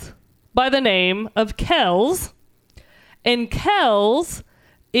famous by the name of Kells. And Kells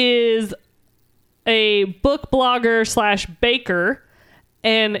is a book blogger / baker.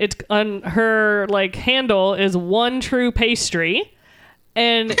 And it's on her like handle is One True Pastry.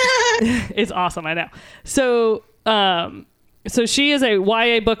 And it's awesome, I know. So she is a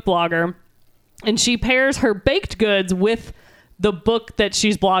YA book blogger, and she pairs her baked goods with the book that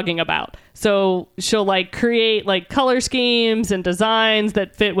she's blogging about. So she'll like create like color schemes and designs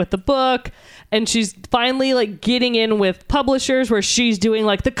that fit with the book. And she's finally like getting in with publishers where she's doing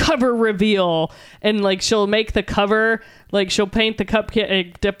like the cover reveal, and like she'll make the cover, like she'll paint the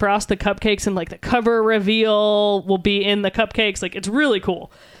cupcake, defrost the cupcakes, and like the cover reveal will be in the cupcakes. Like it's really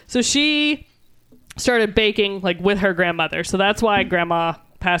cool. So she started baking like with her grandmother. So that's why grandma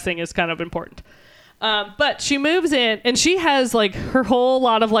passing is kind of important. But she moves in and she has like her whole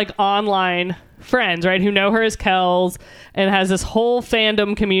lot of like online friends, right? Who know her as Kells and has this whole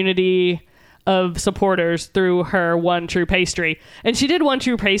fandom community of supporters through her One True Pastry. And she did One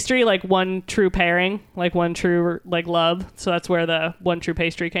True Pastry, like one true pairing, like one true like love. So that's where the One True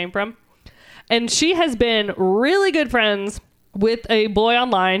Pastry came from. And she has been really good friends with a boy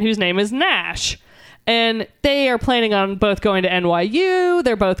online whose name is Nash. And they are planning on both going to NYU.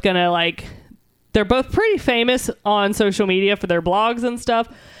 They're both pretty famous on social media for their blogs and stuff.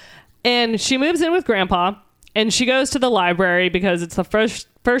 And she moves in with grandpa and she goes to the library because it's the first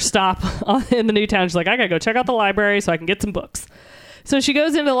stop in the new town. She's like, I gotta go check out the library so I can get some books. So she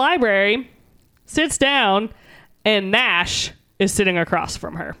goes into the library, sits down, and Nash is sitting across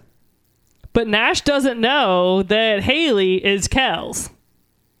from her. But Nash doesn't know that Haley is Kells,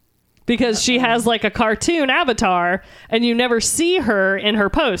 because she has like a cartoon avatar and you never see her in her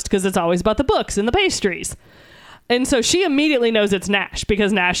post because it's always about the books and the pastries. And so she immediately knows it's Nash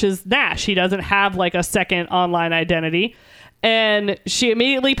because Nash is Nash. He doesn't have like a second online identity. And she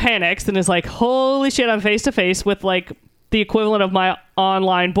immediately panics and is like, holy shit, I'm face to face with like the equivalent of my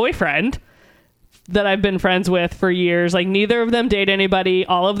online boyfriend that I've been friends with for years. Like neither of them date anybody.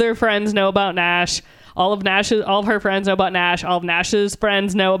 All of their friends know about Nash. All of her friends know about Nash. All of Nash's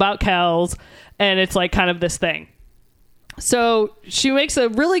friends know about Kells. And it's like kind of this thing. So she makes a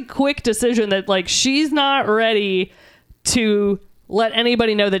really quick decision that like she's not ready to let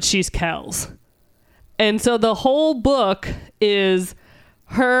anybody know that she's Kells. And so the whole book is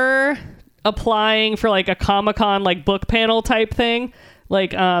her applying for like a Comic-Con like book panel type thing,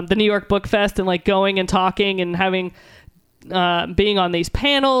 like the New York Book Fest, and like going and talking and having being on these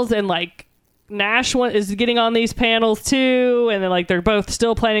panels, and like Nash is getting on these panels too, and then like they're both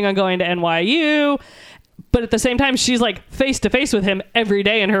still planning on going to NYU, but at the same time she's like face to face with him every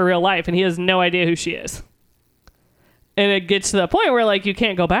day in her real life and he has no idea who she is. And it gets to the point where like you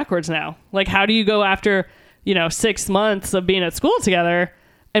can't go backwards now. Like how do you go after 6 months of being at school together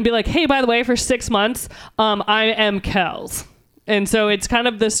and be like, hey, by the way, for 6 months I am Kells. And so it's kind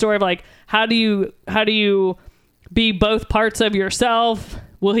of this story of like how do you be both parts of yourself?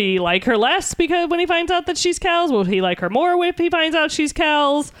 Will he like her less because when he finds out that she's Kells? Will he like her more if he finds out she's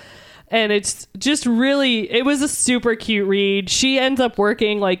Kells? And it's just really, it was a super cute read. She ends up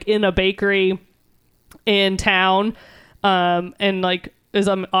working like in a bakery in town, and like is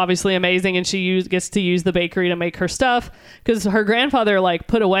obviously amazing. And she gets to use the bakery to make her stuff because her grandfather like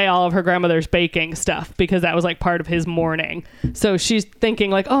put away all of her grandmother's baking stuff because that was like part of his mourning. So she's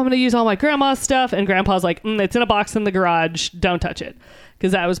thinking like, oh, I'm going to use all my grandma's stuff. And grandpa's like, it's in a box in the garage. Don't touch it.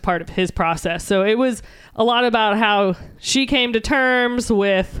 Because that was part of his process. So it was a lot about how she came to terms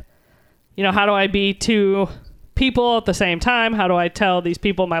with, how do I be two people at the same time? How do I tell these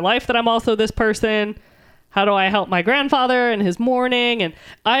people in my life that I'm also this person? how do I help my grandfather in his mourning? And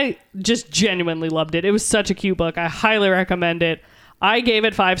I just genuinely loved it. It was such a cute book. I highly recommend it. I gave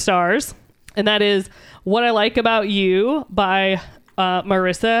it 5 stars, and that is What I Like About You by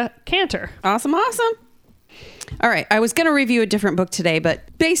Marissa Cantor. Awesome. All right. I was going to review a different book today, but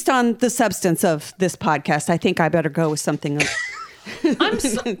based on the substance of this podcast, I think I better go with something.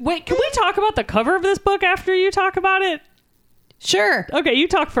 Wait, can we talk about the cover of this book after you talk about it? Sure. Okay, you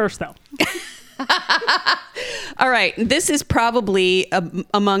talk first, though. All right. This is probably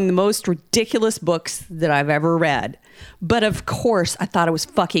among the most ridiculous books that I've ever read. But of course, I thought it was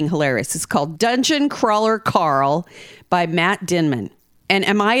fucking hilarious. It's called Dungeon Crawler Carl by Matt Dinman. And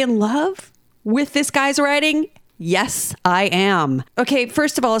am I in love with this guy's writing? Yes, I am. Okay,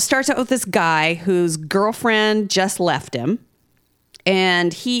 first of all, it starts out with this guy whose girlfriend just left him.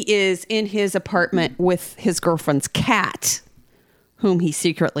 And he is in his apartment with his girlfriend's cat, whom he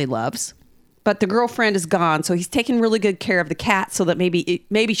secretly loves. But the girlfriend is gone, so he's taking really good care of the cat so that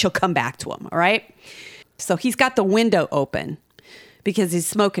maybe she'll come back to him, all right? So he's got the window open because he's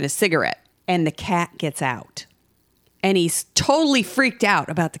smoking a cigarette, and the cat gets out. And he's totally freaked out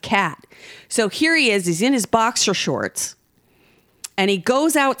about the cat. So here he is, he's in his boxer shorts, and he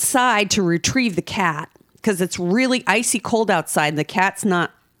goes outside to retrieve the cat because it's really icy cold outside, and the cat's not,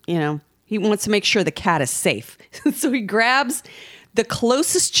 he wants to make sure the cat is safe. So he grabs the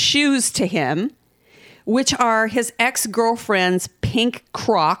closest shoes to him, which are his ex-girlfriend's pink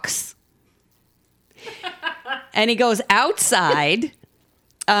Crocs. And he goes outside,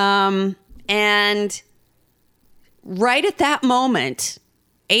 and right at that moment,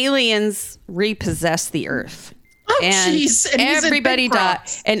 aliens repossess the earth. Oh, and jeez. And everybody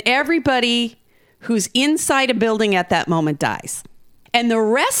dies. And everybody who's inside a building at that moment dies. And the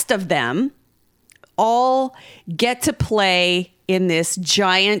rest of them all get to play in this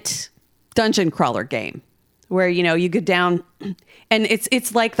giant dungeon crawler game where, you go down, and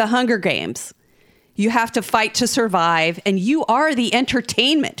it's like the Hunger Games. You have to fight to survive, and you are the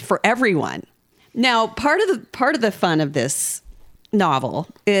entertainment for everyone. Now, part of the fun of this novel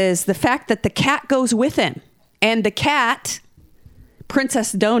is the fact that the cat goes with him, and the cat,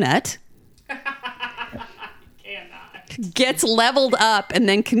 Princess Donut, gets leveled up and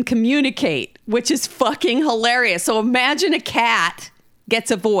then can communicate, which is fucking hilarious. So imagine a cat gets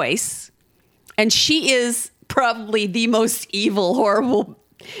a voice, and she is probably the most evil, horrible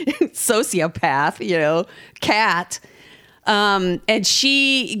sociopath, cat. And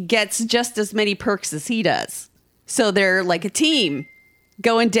she gets just as many perks as he does. So they're like a team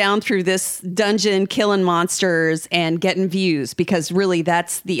going down through this dungeon, killing monsters and getting views, because really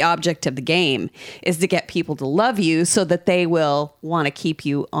that's the object of the game, is to get people to love you so that they will want to keep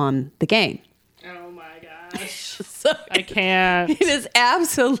you on the game. Oh my gosh. So I can't. It is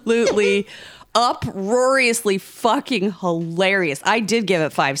absolutely uproariously fucking hilarious. I did give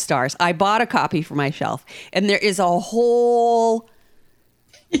it 5 stars. I bought a copy for my shelf, and there is a whole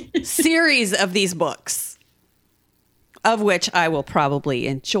series of these books, of which I will probably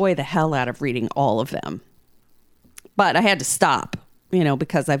enjoy the hell out of reading all of them. But I had to stop,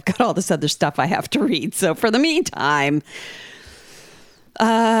 because I've got all this other stuff I have to read. So for the meantime,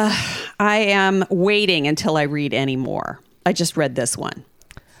 I am waiting until I read any more. I just read this one.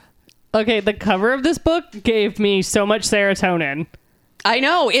 Okay, the cover of this book gave me so much serotonin. I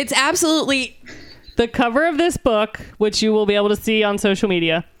know. It's absolutely... The cover of this book, which you will be able to see on social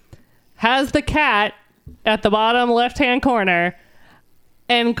media, has the cat at the bottom left-hand corner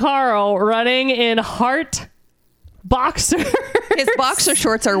and Carl running in heart boxers. His boxer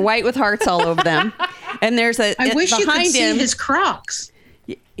shorts are white with hearts all over them. And there's I wish you could behind see him, his Crocs.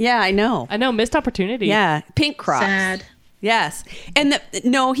 Yeah, I know. Missed opportunity. Yeah, pink Crocs. Sad. Yes. And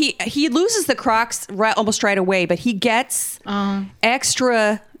he loses the Crocs almost right away, but he gets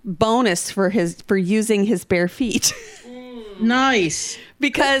extra bonus for using his bare feet. Nice.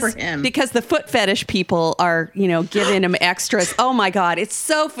 Because the foot fetish people are, giving him extras. Oh my God. It's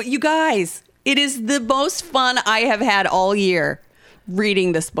so you guys, it is the most fun I have had all year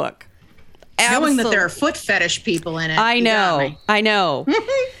reading this book. Knowing that there are foot fetish people in it. I know.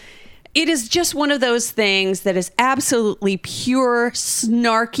 It is just one of those things that is absolutely pure,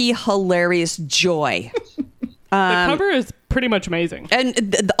 snarky, hilarious joy. The cover is pretty much amazing.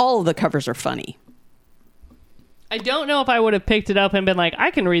 And all of the covers are funny. I don't know if I would have picked it up and been like,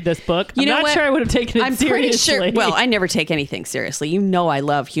 I can read this book. I'm not sure I would have taken it seriously. Pretty sure. Well, I never take anything seriously. I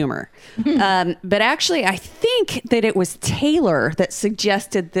love humor. But actually, I think that it was Taylor that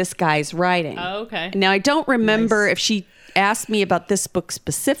suggested this guy's writing. Oh, okay. Now, I don't remember if she asked me about this book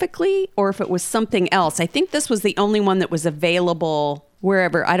specifically or if it was something else. I think this was the only one that was available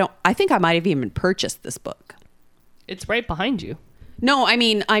wherever. I think I might have even purchased this book. It's right behind you. No, I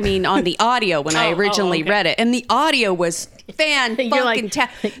mean on the audio when I originally read it. And the audio was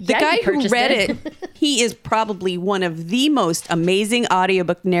fan-fucking-tastic. The guy who read it, he is probably one of the most amazing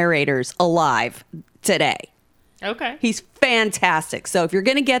audiobook narrators alive today. Okay. He's fantastic. So if you're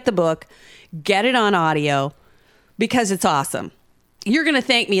going to get the book, get it on audio because it's awesome. You're going to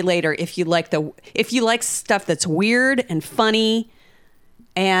thank me later if you like stuff that's weird and funny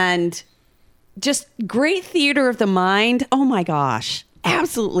and just great theater of the mind. Oh my gosh.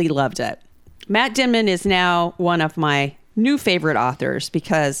 Absolutely loved it. Matt Denman is now one of my new favorite authors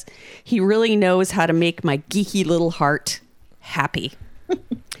because he really knows how to make my geeky little heart happy.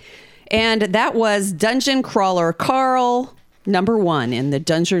 And that was Dungeon Crawler Carl, #1 in the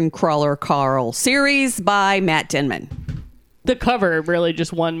Dungeon Crawler Carl series by Matt Denman. The cover really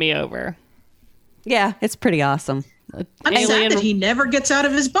just won me over. Yeah, it's pretty awesome. I'm sad that he never gets out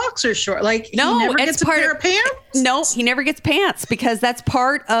of his boxer short. Like, No, he never it's gets a part pair of- of pants? No, he never gets pants because that's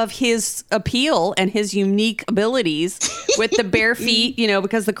part of his appeal and his unique abilities with the bare feet,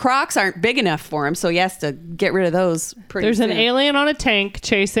 because the Crocs aren't big enough for him. So he has to get rid of those pretty There's soon. an alien on a tank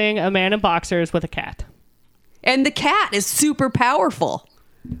chasing a man in boxers with a cat. And the cat is super powerful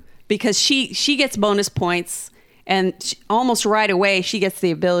because she gets bonus points and almost right away she gets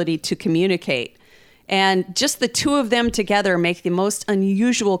the ability to communicate. And just the two of them together make the most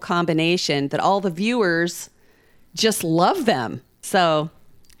unusual combination that all the viewers just love them. So,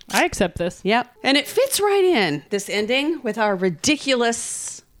 I accept this. yep. And it fits right in, this ending, with our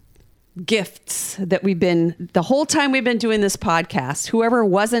ridiculous gifts that the whole time we've been doing this podcast. Whoever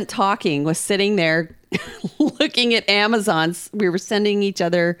wasn't talking was sitting there looking at Amazon's. We were sending each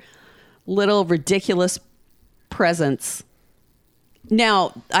other little ridiculous presents.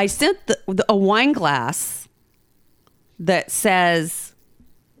 Now, I sent a wine glass that says,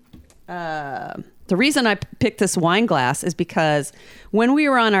 the reason I picked this wine glass is because when we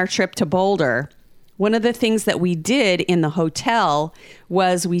were on our trip to Boulder, one of the things that we did in the hotel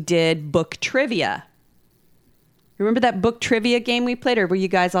was we did book trivia. Remember that book trivia game we played, or were you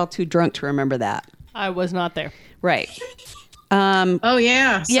guys all too drunk to remember that? I was not there. Right. Oh,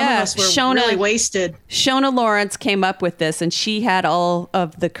 yeah. Some Yeah, of us were Shona- really wasted. Shona Lawrence came up with this and she had all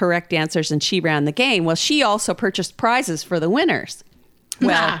of the correct answers and she ran the game. Well, she also purchased prizes for the winners.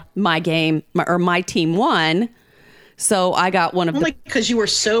 Well, my team won. So I got one of Only because you were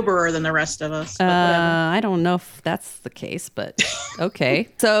soberer than the rest of us. But whatever. I don't know if that's the case, but okay.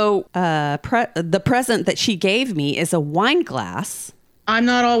 So the present that she gave me is a wine glass. I'm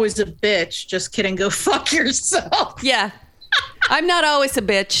not always a bitch. Just kidding. Go fuck yourself. Yeah. I'm not always a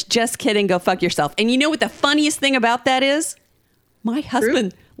bitch. Just kidding. Go fuck yourself. And you know what the funniest thing about that is? My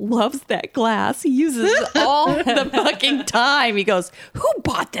husband loves that glass. He uses it all the fucking time. He goes, who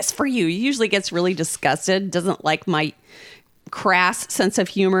bought this for you? He usually gets really disgusted. Doesn't like my crass sense of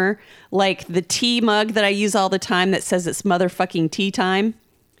humor. Like the tea mug that I use all the time that says it's motherfucking tea time.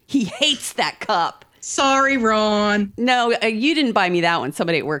 He hates that cup. Sorry, Ron. No, you didn't buy me that one.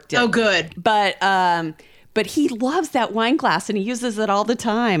 Somebody at work did. Oh, good. But he loves that wine glass and he uses it all the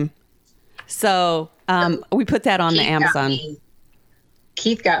time. So we put that on the Amazon.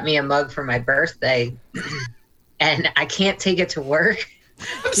 Keith got me a mug for my birthday, and I can't take it to work.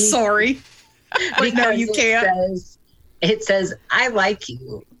 I'm sorry. But no, you can't. It says, I like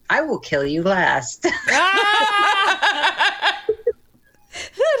you. I will kill you last. That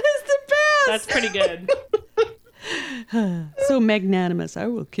is the best. That's pretty good. So magnanimous. I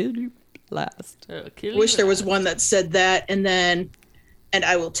will kill you last. Wish there was one that said that, and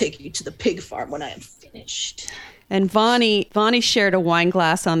I will take you to the pig farm when I am finished. And Vonnie shared a wine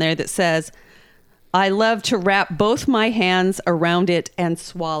glass on there that says, I love to wrap both my hands around it and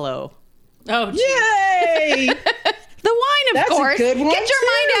swallow. Oh, geez. Yay! The wine, of That's a course. good one, Get your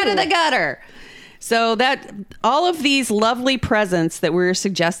mind out of too. the gutter. So that all of these lovely presents that we're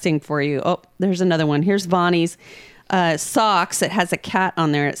suggesting for you. Oh, there's another one. Here's Vonnie's socks. It has a cat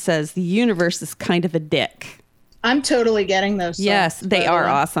on there. It says, the universe is kind of a dick. I'm totally getting those. Yes, socks, they by the are way.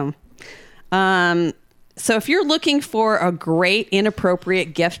 awesome. So if you're looking for a great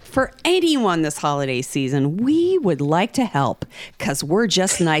inappropriate gift for anyone this holiday season, we would like to help because we're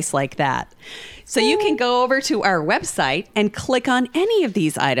just nice like that. So you can go over to our website and click on any of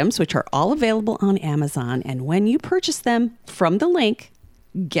these items, which are all available on Amazon. And when you purchase them from the link,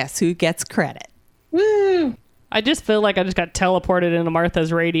 guess who gets credit? Woo! I just feel like I just got teleported into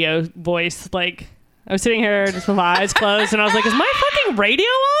Martha's radio voice. Like, I was sitting here just with my eyes closed, and I was like, is my fucking radio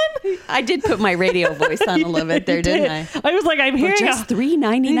on? I did put my radio voice on a little bit there, didn't I? I was like, I'm For hearing just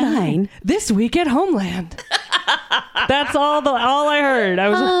 $3.99. this week at Homeland. That's all I heard. I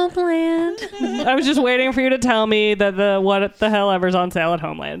was just waiting for you to tell me that the what the hell ever's on sale at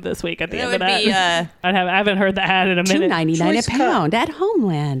Homeland this week at the end of that. I haven't heard the ad in a minute. $2.99 a pound at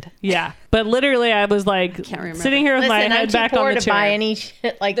Homeland. Yeah, but literally, I was like sitting here with my head back on the chair. To buy any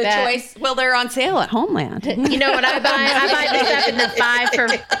shit like The that. choice. Well, they're on sale at Homeland. You know what I buy? I buy this up in the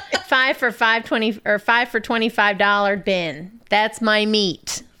 $5 for $25 bin. That's my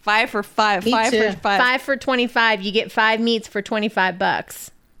meat. 5 for $5. Me 5 too. for 5. 5 for $25. You get 5 meats for $25.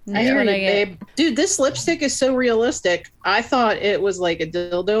 I hear you, babe. Dude, this lipstick is so realistic. I thought it was like a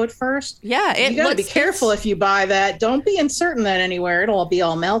dildo at first. Yeah, You gotta be careful if you buy that. Don't be inserting that anywhere. It'll be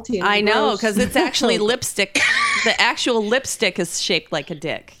all melty. And I know, gross. because it's actually lipstick. The actual lipstick is shaped like a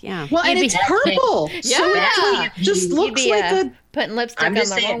dick. Yeah. Well, and it's purple. So it just You'd looks be, like a. putting lipstick I'm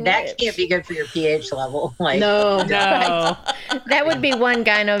just on the saying wrong that lips. can't be good for your pH level. Like, No. No. That would be one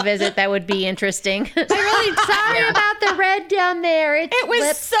gyno visit that would be interesting. I'm really sorry about the red down there. It It was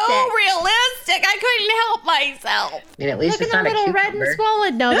lipstick. so realistic. I couldn't help myself. I mean, at least Look it's at not the a little red and cucumber.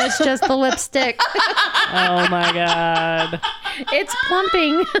 swollen. No, that's just the lipstick. Oh my god. It's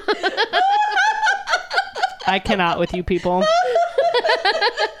plumping. I cannot with you people.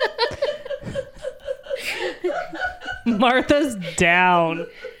 Martha's down.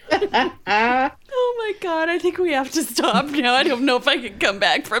 Oh my God. I think we have to stop now. I don't know if I can come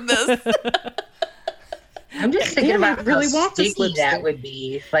back from this. I'm just thinking Damn, I about really how want this sticky that lipstick. would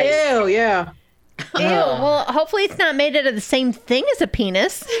be. Like, Ew, yeah. Ew. Well, hopefully it's not made out of the same thing as a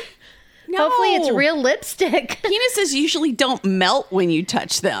penis. Hopefully it's real lipstick. Penises usually don't melt when you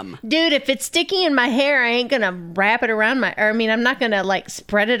touch them. Dude, if it's sticky in my hair, I ain't gonna wrap it around I'm not gonna like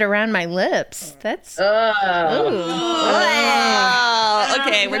spread it around my lips. That's Oh,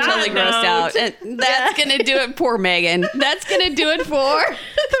 okay, we're totally grossed out. And that's going to do it, poor Megan. That's going to do it for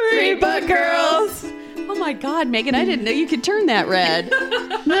 3 Book Girls. Oh my God, Megan, I didn't know you could turn that red.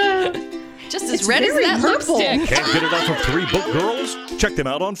 Just as red as very that purple. lipstick. Can't get enough of 3 Book Girls? Check them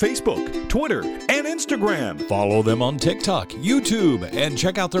out on Facebook, Twitter, and Instagram. Follow them on TikTok, YouTube, and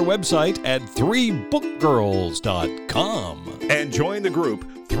check out their website at 3bookgirls.com. And join the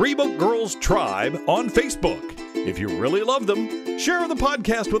group 3 Book Girls Tribe on Facebook. If you really love them, share the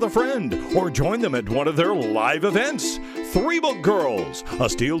podcast with a friend or join them at one of their live events. 3 Book Girls, a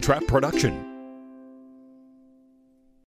Steel Trap production.